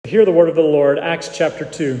Hear the word of the Lord, Acts chapter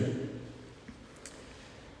 2.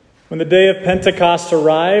 When the day of Pentecost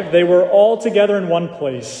arrived, they were all together in one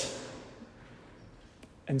place.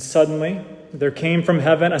 And suddenly there came from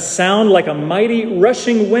heaven a sound like a mighty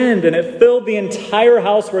rushing wind, and it filled the entire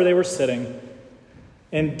house where they were sitting.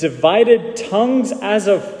 And divided tongues as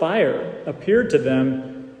of fire appeared to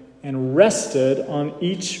them and rested on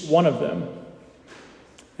each one of them.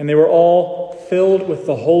 And they were all filled with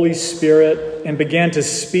the Holy Spirit and began to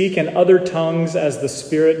speak in other tongues as the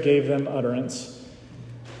Spirit gave them utterance.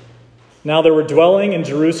 Now there were dwelling in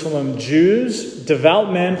Jerusalem Jews,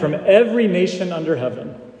 devout men from every nation under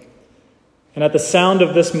heaven. And at the sound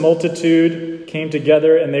of this multitude came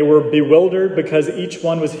together, and they were bewildered because each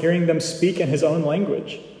one was hearing them speak in his own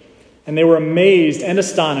language. And they were amazed and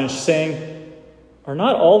astonished, saying, "Are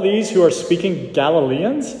not all these who are speaking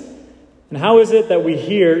Galileans? And how is it that we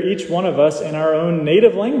hear each one of us in our own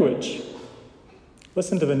native language?"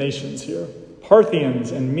 Listen to the nations here.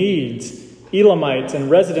 Parthians and Medes, Elamites and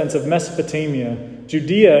residents of Mesopotamia,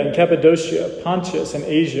 Judea and Cappadocia, Pontus and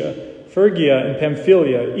Asia, Phrygia and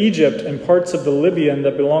Pamphylia, Egypt and parts of the Libyan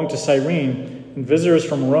that belong to Cyrene, and visitors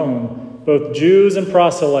from Rome, both Jews and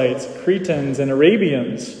proselytes, Cretans and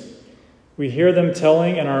Arabians. We hear them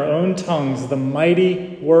telling in our own tongues the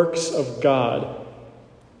mighty works of God.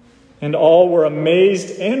 And all were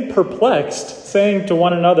amazed and perplexed, saying to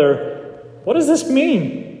one another, "What does this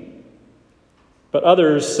mean?" But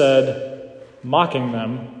others said, mocking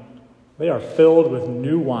them, "They are filled with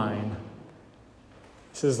new wine."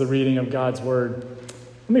 This is the reading of God's word.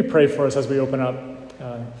 Let me pray for us as we open up,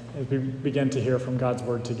 as we begin to hear from God's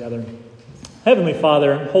word together. Heavenly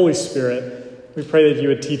Father, Holy Spirit, we pray that you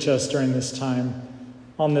would teach us during this time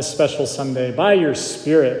on this special Sunday. By your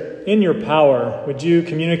Spirit, in your power, would you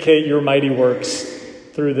communicate your mighty works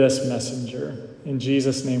through this messenger? In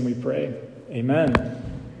Jesus' name we pray. Amen.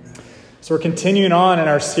 So we're continuing on in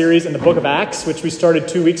our series in the book of Acts, which we started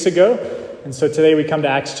 2 weeks ago. And so today we come to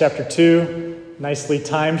Acts chapter 2, nicely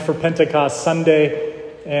timed for Pentecost Sunday.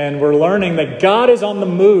 And we're learning that God is on the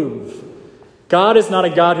move. God is not a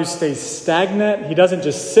God who stays stagnant. He doesn't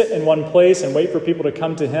just sit in one place and wait for people to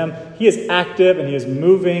come to him. He is active and he is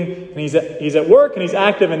moving, and he's at work and he's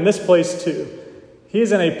active in this place too. He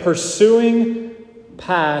is in a pursuing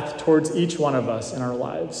path towards each one of us in our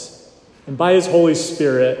lives. And by his Holy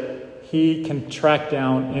Spirit, he can track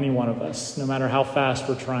down any one of us, no matter how fast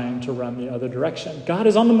we're trying to run the other direction. God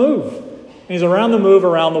is on the move. And he's around the move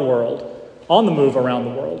around the world, on the move around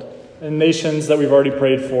the world, in nations that we've already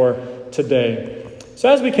prayed for today. So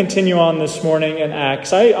as we continue on this morning in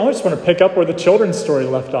Acts, I just want to pick up where the children's story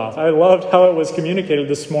left off. I loved how it was communicated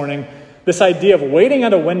this morning, this idea of waiting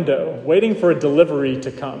at a window, waiting for a delivery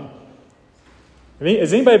to come.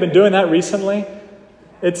 Has anybody been doing that recently?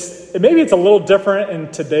 Maybe it's a little different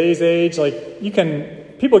in today's age.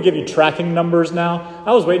 People give you tracking numbers now.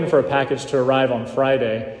 I was waiting for a package to arrive on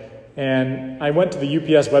Friday, and I went to the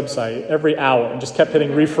UPS website every hour and just kept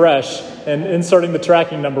hitting refresh and inserting the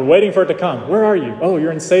tracking number, waiting for it to come. Where are you? Oh,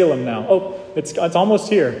 you're in Salem now. Oh, it's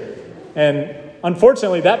almost here. And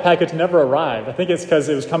unfortunately, that package never arrived. I think it's because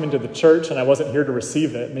it was coming to the church and I wasn't here to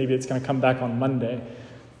receive it. Maybe it's going to come back on Monday.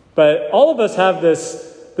 But all of us have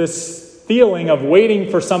this feeling of waiting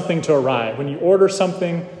for something to arrive. When you order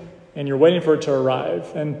something and you're waiting for it to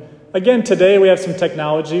arrive. And again, today we have some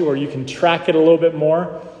technology where you can track it a little bit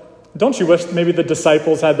more. Don't you wish maybe the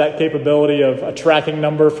disciples had that capability of a tracking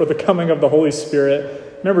number for the coming of the Holy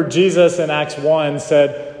Spirit? Remember, Jesus in Acts 1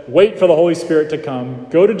 said, wait for the Holy Spirit to come.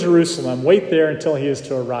 Go to Jerusalem. Wait there until he is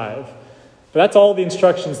to arrive. But that's all the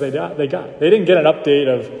instructions they got. They didn't get an update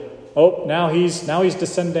of, oh, now he's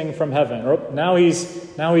descending from heaven. Or oh, now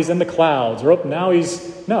he's in the clouds. Or oh,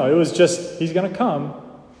 no, it was just, he's going to come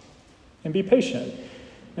and be patient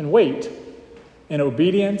and wait in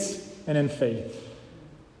obedience and in faith.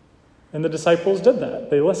 And the disciples did that.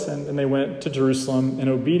 They listened and they went to Jerusalem in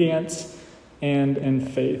obedience and in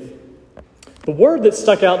faith. The word that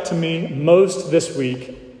stuck out to me most this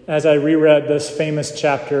week as I reread this famous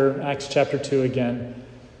chapter, Acts chapter 2 again,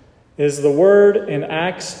 is the word in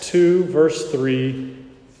Acts 2 verse 3,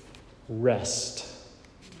 rest.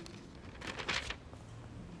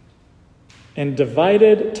 And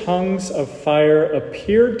divided tongues of fire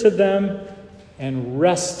appeared to them and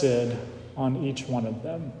rested on each one of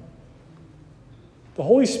them. The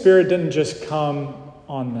Holy Spirit didn't just come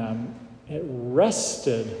on them, it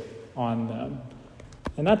rested on them.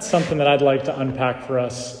 And that's something that I'd like to unpack for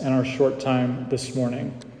us in our short time this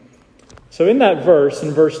morning. So in that verse,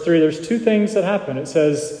 in verse 3, there's two things that happen. It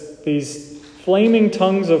says these flaming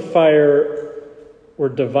tongues of fire were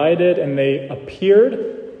divided and they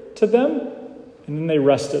appeared to them, and then they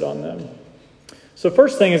rested on them. So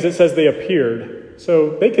first thing is it says they appeared.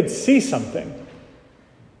 So they could see something.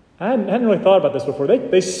 I hadn't really thought about this before.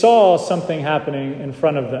 They saw something happening in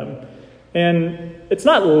front of them. And it's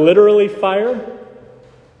not literally fire,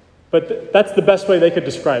 but that's the best way they could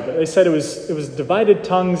describe it. They said it was divided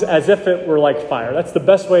tongues as if it were like fire. That's the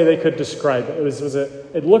best way they could describe it.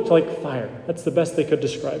 It looked like fire. That's the best they could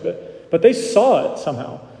describe it. But they saw it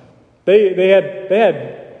somehow. They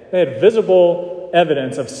had visible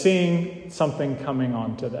evidence of seeing something coming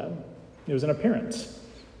onto them. It was an appearance.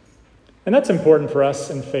 And that's important for us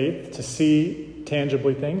in faith, to see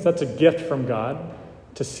tangibly things. That's a gift from God,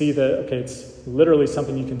 to see that, okay, it's literally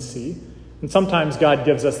something you can see. And sometimes God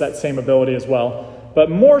gives us that same ability as well.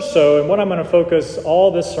 But more so, and what I'm going to focus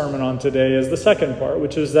all this sermon on today is the second part,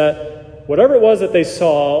 which is that whatever it was that they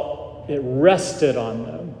saw, it rested on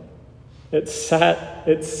them. It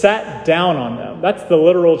sat down on them. That's the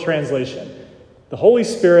literal translation. The Holy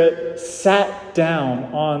Spirit sat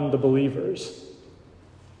down on the believers.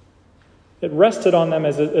 It rested on them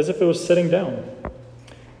as if it was sitting down.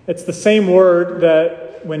 It's the same word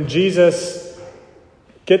that when Jesus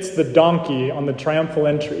gets the donkey on the triumphal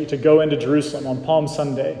entry to go into Jerusalem on Palm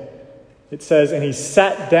Sunday, it says, and he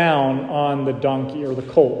sat down on the donkey or the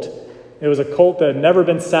colt. It was a colt that had never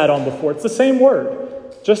been sat on before. It's the same word.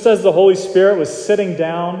 Just as the Holy Spirit was sitting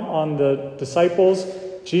down on the disciples,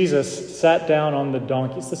 Jesus sat down on the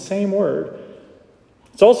donkey. It's the same word.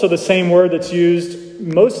 It's also the same word that's used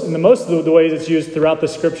in most of the ways it's used throughout the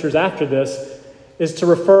scriptures after this, is to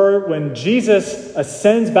refer when Jesus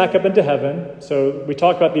ascends back up into heaven. So we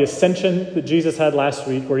talked about the ascension that Jesus had last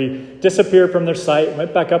week, where he disappeared from their sight,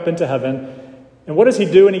 went back up into heaven. And what does he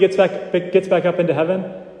do when he gets back up into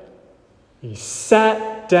heaven? He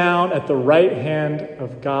sat down at the right hand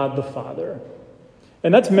of God the Father.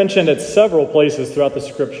 And that's mentioned at several places throughout the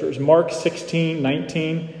scriptures. Mark 16,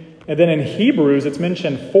 19. And then in Hebrews, it's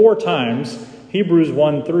mentioned 4 times. Hebrews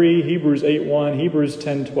 1:3, Hebrews 8:1, Hebrews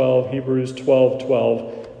 10:12, Hebrews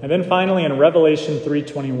 12:12. And then finally in Revelation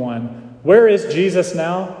 3:21. Where is Jesus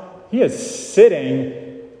now? He is sitting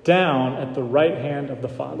down at the right hand of the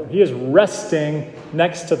Father. He is resting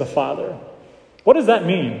next to the Father. What does that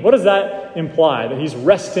mean? What does that imply, that he's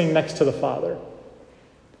resting next to the Father?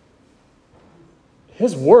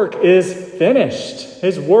 His work is finished.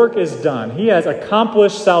 His work is done. He has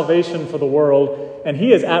accomplished salvation for the world, and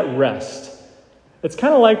he is at rest. It's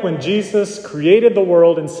kind of like when Jesus created the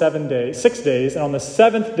world in 6 days, and on the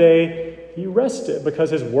 7th day, he rested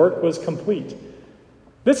because his work was complete.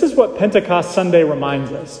 This is what Pentecost Sunday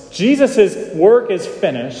reminds us. Jesus' work is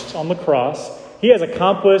finished on the cross. He has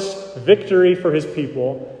accomplished victory for his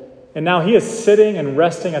people, and now he is sitting and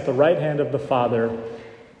resting at the right hand of the Father.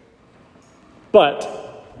 But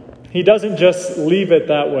he doesn't just leave it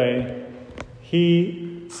that way.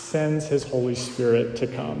 He sends his Holy Spirit to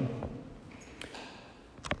come.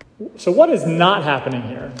 So what is not happening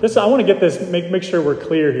here? I want to get this, make sure we're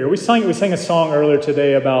clear here. We sang a song earlier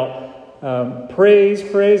today about praise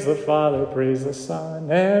the Father, praise the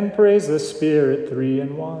Son, and praise the Spirit, 3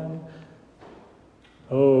 in 1.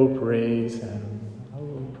 Oh, praise him.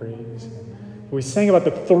 Oh, praise him. We sang about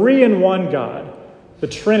the 3 in 1 God, the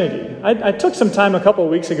Trinity. I took some time a couple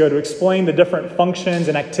of weeks ago to explain the different functions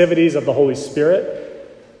and activities of the Holy Spirit.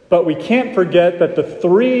 But we can't forget that the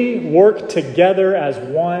 3 work together as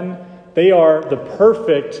one. They are the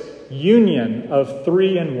perfect union of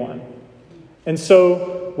 3 in 1. And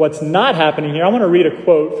so what's not happening here, I want to read a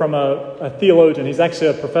quote from a theologian. He's actually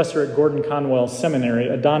a professor at Gordon Conwell Seminary.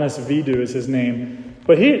 Adonis Vidu is his name.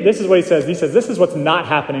 But this is what he says. He says, this is what's not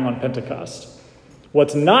happening on Pentecost.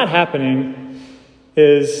 What's not happening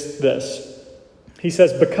is this. He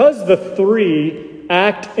says, because the 3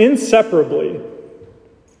 act inseparably,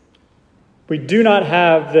 we do not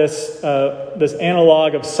have this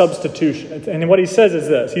analog of substitution. And what he says is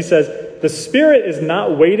this. He says, the Spirit is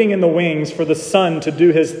not waiting in the wings for the Son to do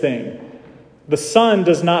his thing. The Son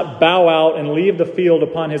does not bow out and leave the field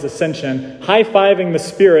upon his ascension, high-fiving the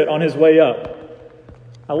Spirit on his way up.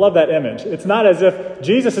 I love that image. It's not as if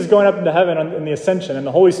Jesus is going up into heaven in the ascension and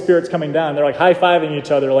the Holy Spirit's coming down. They're like high-fiving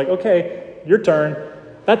each other, like, okay, your turn.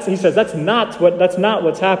 He says that's not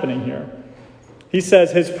what's happening here. He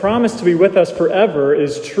says his promise to be with us forever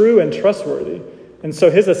is true and trustworthy. And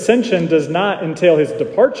so his ascension does not entail his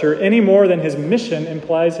departure any more than his mission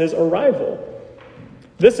implies his arrival.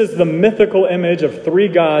 This is the mythical image of 3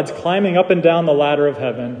 gods climbing up and down the ladder of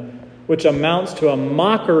heaven, which amounts to a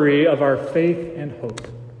mockery of our faith and hope.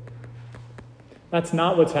 That's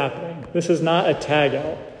not what's happening. This is not a tag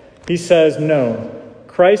out. He says, no,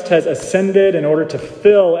 Christ has ascended in order to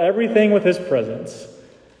fill everything with his presence.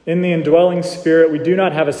 In the indwelling Spirit, we do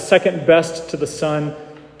not have a second best to the Son,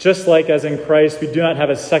 just like as in Christ, we do not have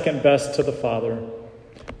a second best to the Father.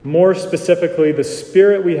 More specifically, the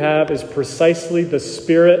Spirit we have is precisely the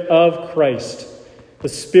Spirit of Christ, the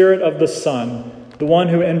Spirit of the Son, the one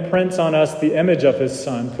who imprints on us the image of his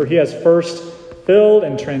Son, for he has first filled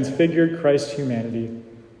and transfigured Christ's humanity.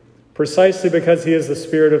 Precisely because he is the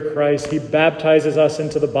Spirit of Christ, he baptizes us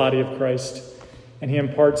into the body of Christ, and he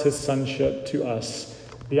imparts his sonship to us.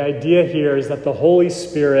 The idea here is that the Holy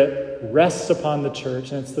Spirit rests upon the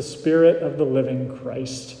church, and it's the Spirit of the living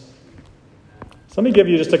Christ. So let me give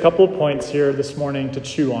you just a couple of points here this morning to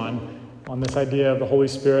chew on this idea of the Holy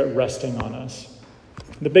Spirit resting on us.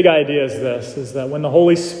 The big idea is this, is that when the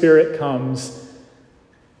Holy Spirit comes,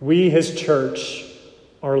 we, his church,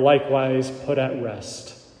 are likewise put at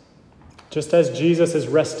rest. Just as Jesus is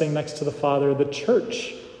resting next to the Father, the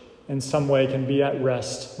church in some way can be at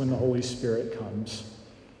rest when the Holy Spirit comes.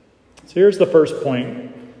 So here's the first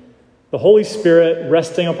point. The Holy Spirit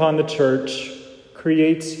resting upon the church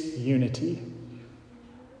creates unity.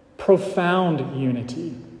 Profound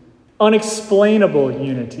unity. Unexplainable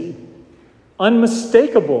unity.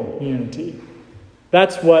 Unmistakable unity.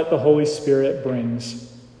 That's what the Holy Spirit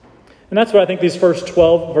brings. And that's what I think these first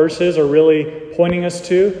 12 verses are really pointing us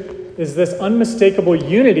to, is this unmistakable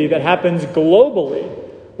unity that happens globally.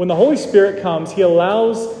 When the Holy Spirit comes, he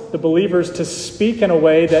allows the believers to speak in a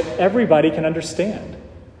way that everybody can understand.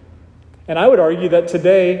 And I would argue that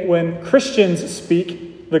today, when Christians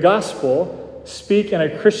speak the gospel, speak in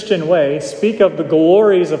a Christian way, speak of the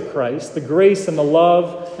glories of Christ, the grace and the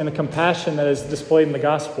love and the compassion that is displayed in the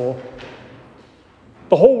gospel,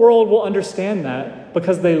 the whole world will understand that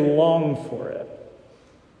because they long for it.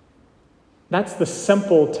 That's the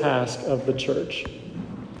simple task of the church.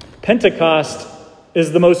 Pentecost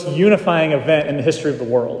is the most unifying event in the history of the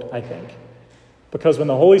world, I think. Because when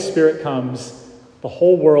the Holy Spirit comes, the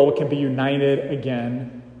whole world can be united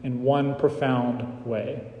again in one profound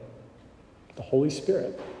way. The Holy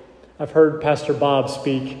Spirit. I've heard Pastor Bob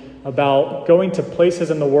speak about going to places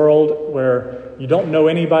in the world where you don't know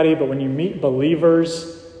anybody, but when you meet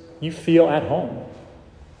believers, you feel at home.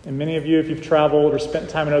 And many of you, if you've traveled or spent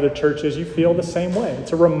time in other churches, you feel the same way.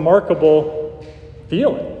 It's a remarkable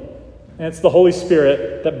feeling. And it's the Holy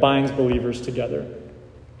Spirit that binds believers together.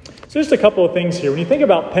 So just a couple of things here. When you think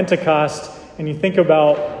about Pentecost and you think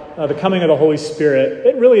about the coming of the Holy Spirit,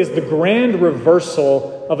 it really is the grand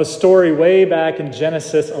reversal of a story way back in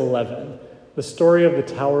Genesis 11, the story of the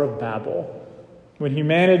Tower of Babel. When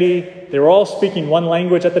humanity, they were all speaking one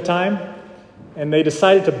language at the time, and they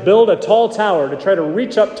decided to build a tall tower to try to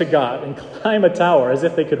reach up to God and climb a tower as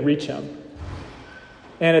if they could reach him.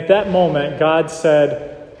 And at that moment, God said,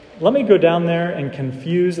 let me go down there and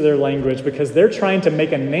confuse their language because they're trying to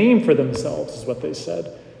make a name for themselves, is what they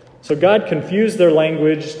said. So God confused their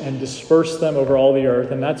language and dispersed them over all the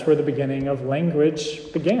earth, and that's where the beginning of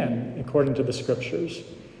language began, according to the scriptures.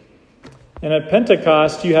 And at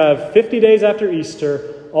Pentecost, you have 50 days after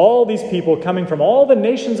Easter, all these people coming from all the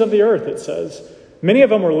nations of the earth, it says. Many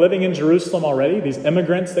of them were living in Jerusalem already, these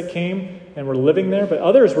immigrants that came and were living there, but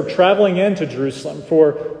others were traveling into Jerusalem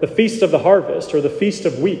for the Feast of the Harvest, or the Feast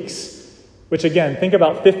of Weeks, which again, think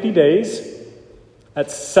about 50 days.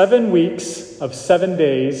 That's 7 weeks of 7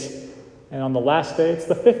 days, and on the last day, it's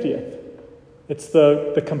the 50th. It's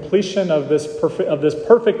the completion of this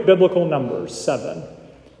perfect biblical number, 7.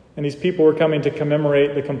 And these people were coming to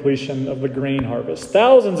commemorate the completion of the grain harvest.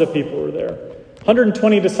 Thousands of people were there.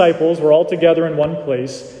 120 disciples were all together in one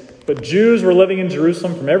place. But Jews were living in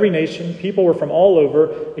Jerusalem from every nation. People were from all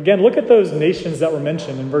over. Again, look at those nations that were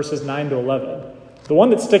mentioned in verses 9 to 11. The one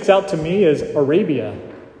that sticks out to me is Arabia.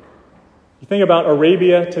 You think about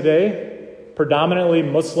Arabia today, predominantly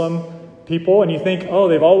Muslim people, and you think, oh,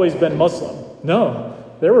 they've always been Muslim. No,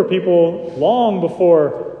 there were people long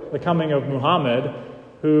before the coming of Muhammad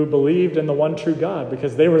who believed in the one true God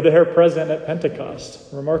because they were there present at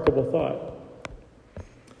Pentecost. Remarkable thought.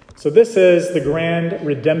 So this is the grand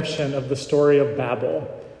redemption of the story of Babel,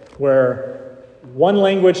 where one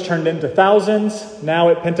language turned into thousands. Now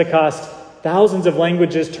at Pentecost, thousands of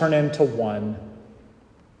languages turn into one.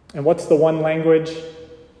 And what's the one language?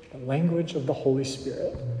 The language of the Holy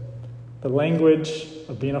Spirit. The language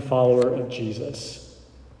of being a follower of Jesus.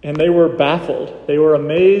 And they were baffled. They were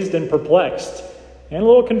amazed and perplexed and a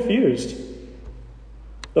little confused.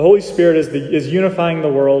 The Holy Spirit is unifying the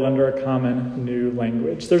world under a common new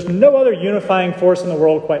language. There's no other unifying force in the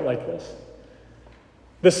world quite like this.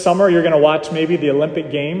 This summer, you're going to watch maybe the Olympic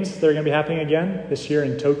Games. They're going to be happening again this year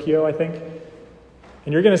in Tokyo, I think.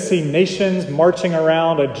 And you're going to see nations marching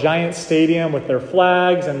around a giant stadium with their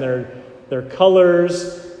flags and their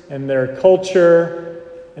colors. and their culture,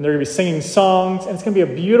 and they're going to be singing songs, and it's going to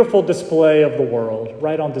be a beautiful display of the world,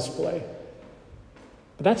 right on display.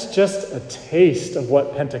 But that's just a taste of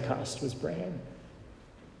what Pentecost was bringing.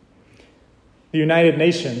 The United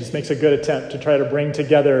Nations makes a good attempt to try to bring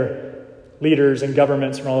together leaders and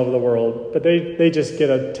governments from all over the world, but they just get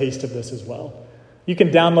a taste of this as well. You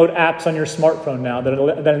can download apps on your smartphone now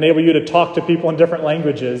that enable you to talk to people in different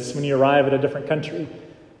languages when you arrive at a different country.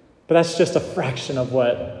 But that's just a fraction of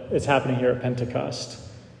what is happening here at Pentecost.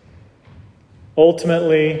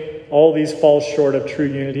 Ultimately, all these fall short of true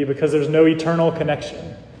unity because there's no eternal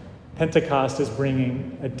connection. Pentecost is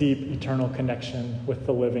bringing a deep eternal connection with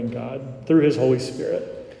the living God through his Holy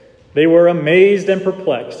Spirit. They were amazed and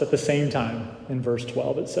perplexed at the same time, in verse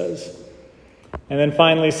 12 it says. And then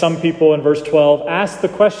finally, some people in verse 12 ask the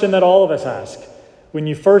question that all of us ask. When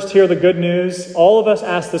you first hear the good news, all of us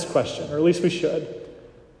ask this question, or at least we should.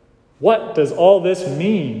 What does all this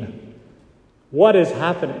mean? What is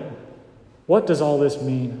happening? What does all this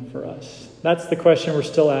mean for us? That's the question we're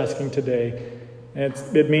still asking today. And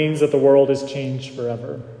it means that the world is changed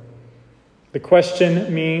forever. The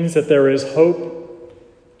question means that there is hope,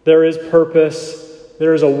 there is purpose,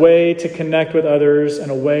 there is a way to connect with others in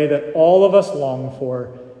a way that all of us long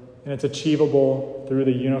for, and it's achievable through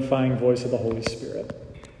the unifying voice of the Holy Spirit.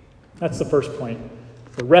 That's the first point.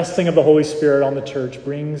 The resting of the Holy Spirit on the church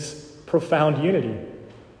brings profound unity.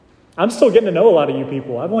 I'm still getting to know a lot of you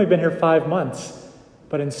people. I've only been here 5 months,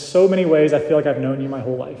 but in so many ways I feel like I've known you my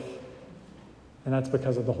whole life. And that's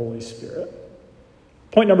because of the Holy Spirit.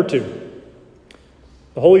 Point number 2.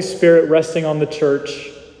 The Holy Spirit resting on the church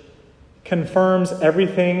confirms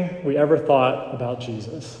everything we ever thought about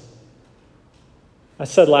Jesus. I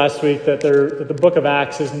said last week that the book of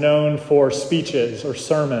Acts is known for speeches or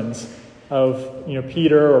sermons of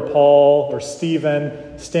Peter or Paul or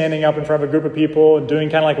Stephen standing up in front of a group of people and doing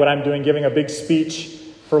kind of like what I'm doing, giving a big speech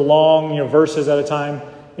for long verses at a time.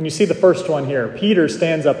 And you see the first one here. Peter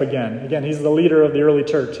stands up again. Again, he's the leader of the early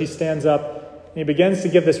church. He stands up and he begins to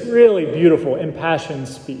give this really beautiful, impassioned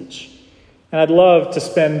speech. And I'd love to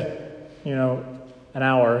spend, an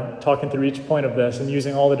hour talking through each point of this and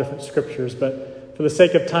using all the different scriptures. But for the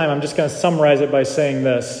sake of time, I'm just going to summarize it by saying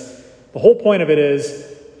this. The whole point of it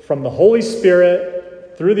is, from the Holy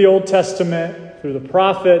Spirit, through the Old Testament, through the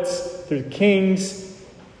prophets, through the kings,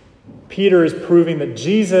 Peter is proving that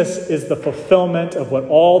Jesus is the fulfillment of what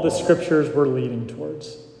all the scriptures were leading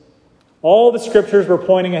towards. All the scriptures were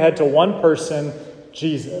pointing ahead to one person,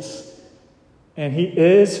 Jesus. And he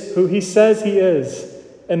is who he says he is.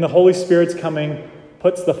 And the Holy Spirit's coming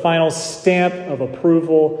puts the final stamp of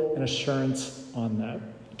approval and assurance on that.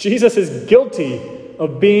 Jesus is guilty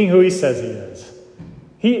of being who he says he is.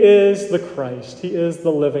 He is the Christ. He is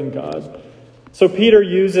the living God. So Peter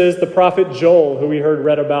uses the prophet Joel, who we heard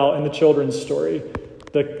read about in the children's story,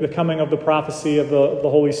 the coming of the prophecy of the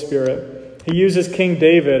Holy Spirit. He uses King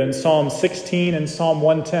David in Psalm 16 and Psalm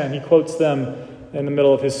 110. He quotes them in the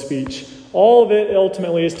middle of his speech. All of it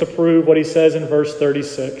ultimately is to prove what he says in verse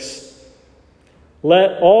 36.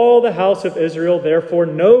 Let all the house of Israel therefore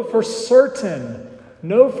know for certain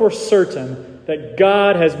that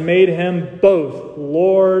God has made him both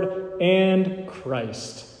Lord and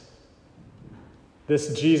Christ.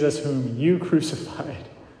 This Jesus whom you crucified.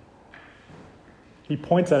 He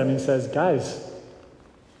points at him and he says, guys,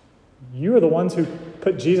 you are the ones who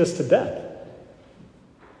put Jesus to death.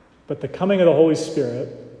 But the coming of the Holy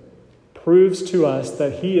Spirit proves to us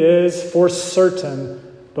that he is for certain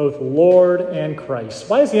both Lord and Christ.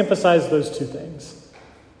 Why does he emphasize those two things?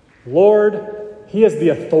 Lord, he is the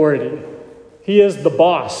authority. He is the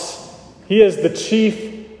boss. He is the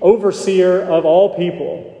chief overseer of all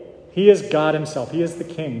people. He is God himself. He is the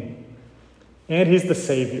King. And he's the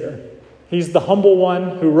Savior. He's the humble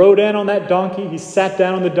one who rode in on that donkey. He sat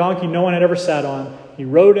down on the donkey no one had ever sat on. He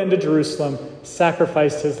rode into Jerusalem,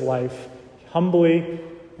 sacrificed his life humbly,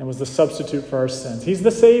 and was the substitute for our sins. He's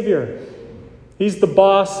the Savior. He's the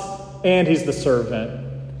boss, and he's the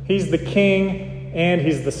servant. He's the King, and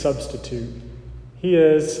he's the substitute. He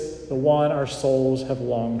is the one our souls have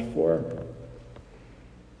longed for.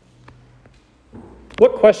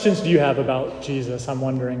 What questions do you have about Jesus, I'm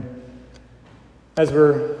wondering? As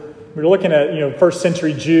we're looking at first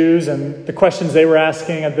century Jews and the questions they were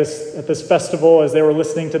asking at this festival as they were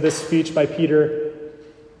listening to this speech by Peter,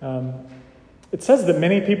 it says that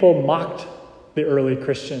many people mocked the early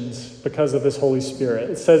Christians because of this Holy Spirit.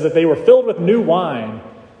 It says that they were filled with new wine,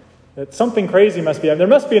 that something crazy must be happening.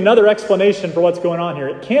 There must be another explanation for what's going on here.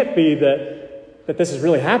 It can't be that this is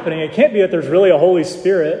really happening. It can't be that there's really a Holy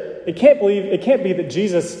Spirit. It can't be that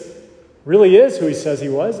Jesus really is who he says he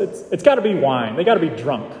was. It's got to be wine. They got to be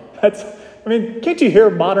drunk. Can't you hear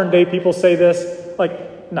modern day people say this?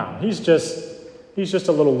 Like, no, he's just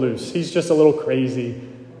a little loose. He's just a little crazy.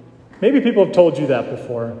 Maybe people have told you that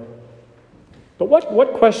before. But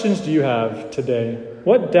what questions do you have today?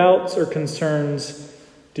 What doubts or concerns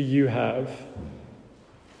do you have?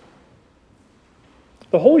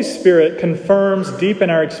 The Holy Spirit confirms deep in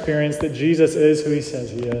our experience that Jesus is who he says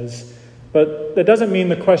he is. But that doesn't mean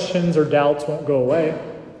the questions or doubts won't go away.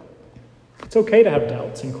 It's okay to have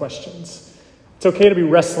doubts and questions. It's okay to be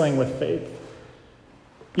wrestling with faith,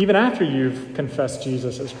 even after you've confessed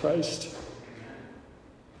Jesus as Christ.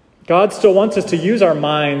 God still wants us to use our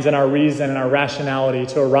minds and our reason and our rationality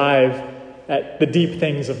to arrive at the deep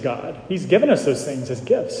things of God. He's given us those things as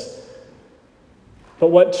gifts. But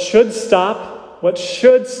what should stop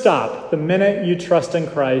the minute you trust in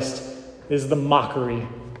Christ is the mockery.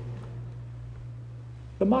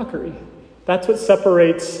 The mockery. That's what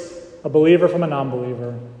separates a believer from a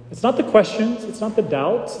non-believer. It's not the questions, it's not the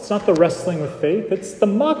doubts, it's not the wrestling with faith, it's the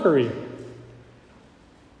mockery.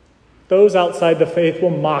 Those outside the faith will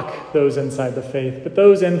mock those inside the faith, but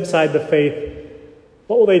those inside the faith,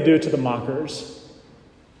 what will they do to the mockers?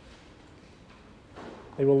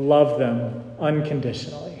 They will love them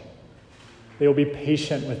unconditionally. They will be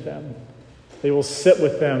patient with them. They will sit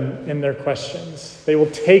with them in their questions. They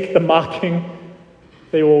will take the mocking.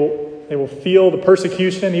 They will feel the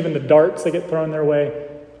persecution, even the darts that get thrown their way.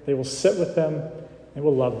 They will sit with them. They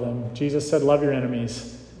will love them. Jesus said, love your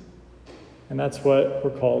enemies. And that's what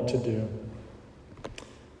we're called to do.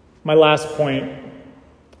 My last point,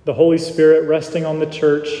 the Holy Spirit resting on the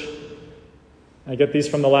church. I get these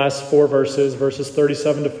from the last 4 verses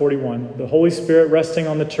 37 to 41. The Holy Spirit resting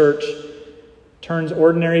on the church turns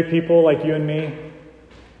ordinary people like you and me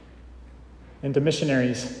into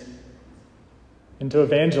missionaries, into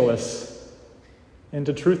evangelists,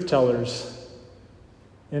 into truth tellers,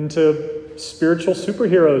 into spiritual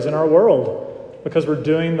superheroes in our world, because we're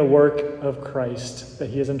doing the work of Christ that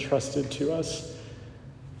he has entrusted to us.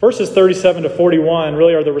 Verses 37 to 41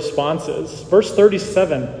 really are the responses. Verse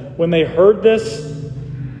 37, when they heard this,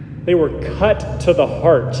 they were cut to the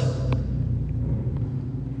heart.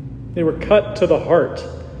 They were cut to the heart.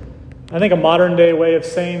 I think a modern day way of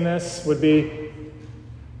saying this would be,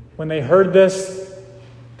 when they heard this,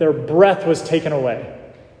 their breath was taken away.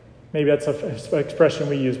 Maybe that's an expression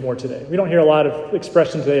we use more today. We don't hear a lot of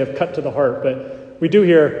expression today of cut to the heart, but we do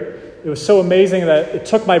hear, it was so amazing that it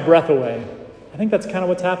took my breath away. I think that's kind of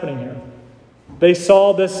what's happening here. They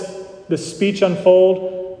saw this speech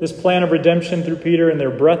unfold, this plan of redemption through Peter, and their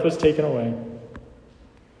breath was taken away.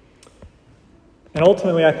 And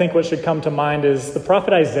ultimately, I think what should come to mind is the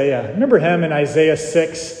prophet Isaiah. Remember him in Isaiah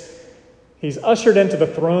 6? He's ushered into the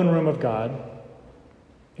throne room of God.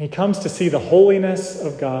 He comes to see the holiness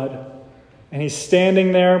of God. And he's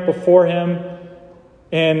standing there before him.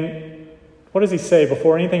 And what does he say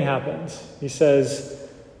before anything happens? He says,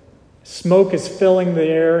 smoke is filling the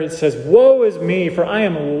air. It says, woe is me, for I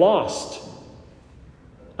am lost.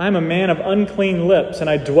 I am a man of unclean lips, and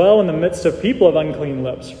I dwell in the midst of people of unclean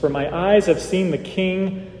lips, for my eyes have seen the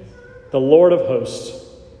King, the Lord of hosts.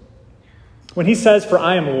 When he says, for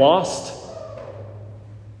I am lost,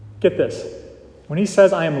 get this. When he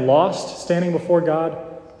says, I am lost, standing before God,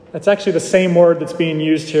 that's actually the same word that's being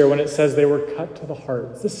used here when it says they were cut to the heart.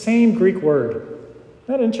 It's the same Greek word. Isn't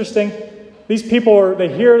that interesting? These people,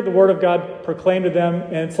 they hear the word of God proclaimed to them,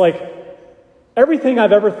 and it's like everything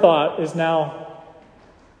I've ever thought is now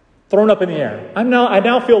thrown up in the air. I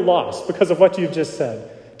now feel lost because of what you've just said.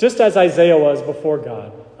 Just as Isaiah was before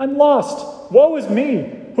God. I'm lost. Woe is me.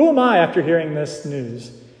 Who am I after hearing this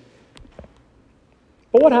news?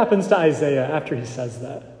 But what happens to Isaiah after he says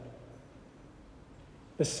that?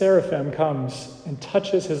 The seraphim comes and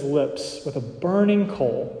touches his lips with a burning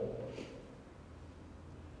coal.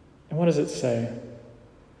 And what does it say?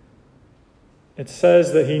 It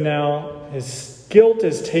says that his guilt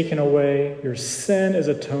is taken away, your sin is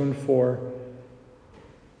atoned for.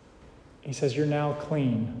 He says, you're now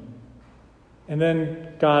clean. And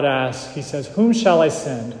then God asks, he says, whom shall I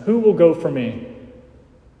send? Who will go for me?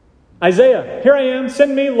 Isaiah, here I am,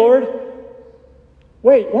 send me, Lord.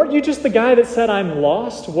 Wait, weren't you just the guy that said, I'm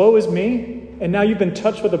lost, woe is me? And now you've been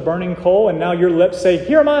touched with a burning coal, and now your lips say,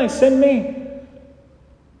 here am I, send me.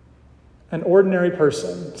 An ordinary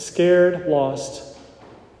person, scared, lost,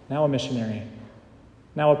 now a missionary,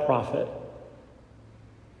 now a prophet.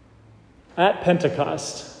 At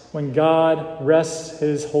Pentecost, when God rests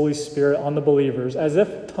his Holy Spirit on the believers, as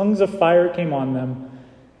if tongues of fire came on them,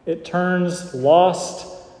 it turns lost,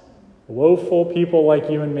 woeful people like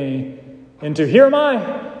you and me into, here am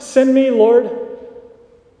I, send me, Lord.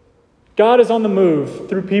 God is on the move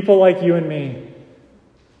through people like you and me.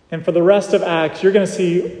 And for the rest of Acts, you're going to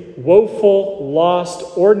see woeful,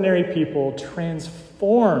 lost, ordinary people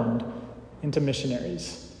transformed into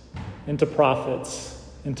missionaries, into prophets,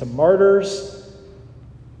 into martyrs,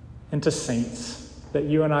 into saints that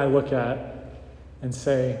you and I look at and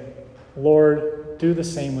say, Lord, do the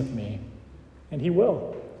same with me. And he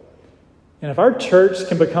will. And if our church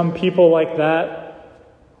can become people like that,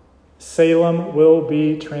 Salem will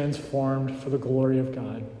be transformed for the glory of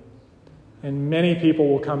God. And many people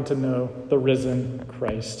will come to know the risen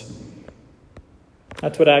Christ.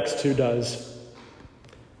 That's what Acts 2 does.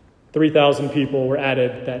 3,000 people were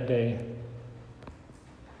added that day.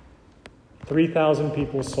 3,000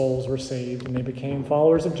 people's souls were saved, and they became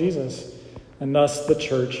followers of Jesus. And thus the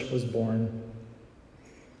church was born.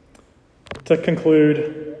 To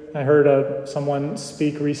conclude, I heard someone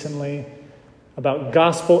speak recently about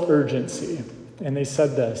gospel urgency. And they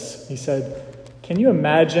said this. He said, can you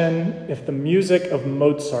imagine if the music of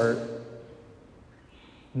Mozart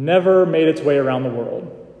never made its way around the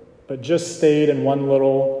world, but just stayed in one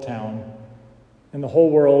little town, and the whole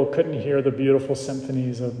world couldn't hear the beautiful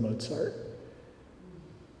symphonies of Mozart?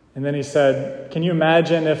 And then he said, can you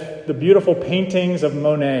imagine if the beautiful paintings of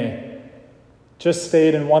Monet just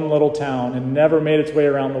stayed in one little town and never made its way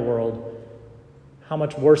around the world? How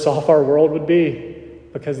much worse off our world would be,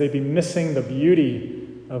 because they'd be missing the beauty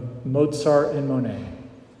of Mozart and Monet.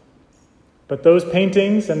 But those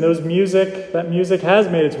paintings and that music has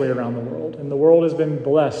made its way around the world, and the world has been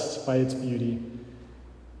blessed by its beauty.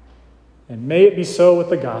 And may it be so with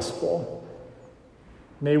the gospel.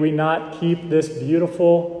 May we not keep this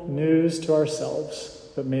beautiful news to ourselves,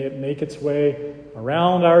 but may it make its way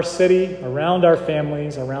around our city, around our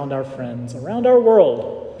families, around our friends, around our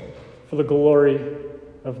world, for the glory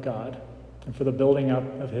of God and for the building up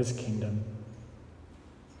of his kingdom.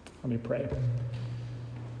 Let me pray.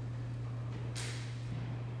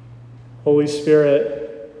 Holy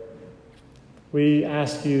Spirit, we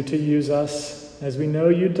ask you to use us as we know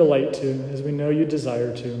you delight to, as we know you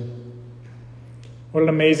desire to. What an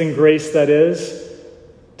amazing grace that is,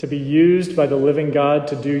 to be used by the living God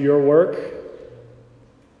to do your work.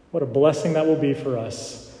 What a blessing that will be for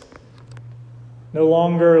us. No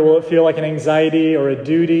longer will it feel like an anxiety or a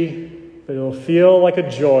duty, but it will feel like a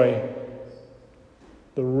joy.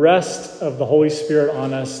 The rest of the Holy Spirit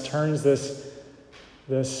on us turns this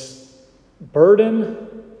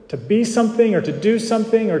burden to be something or to do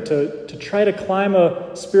something or to try to climb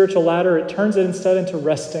a spiritual ladder. It turns it instead into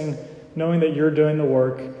resting, knowing that you're doing the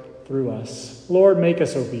work through us. Lord, make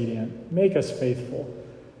us obedient. Make us faithful,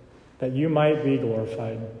 that you might be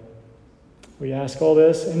glorified. We ask all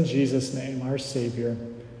this in Jesus' name, our Savior.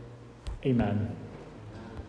 Amen.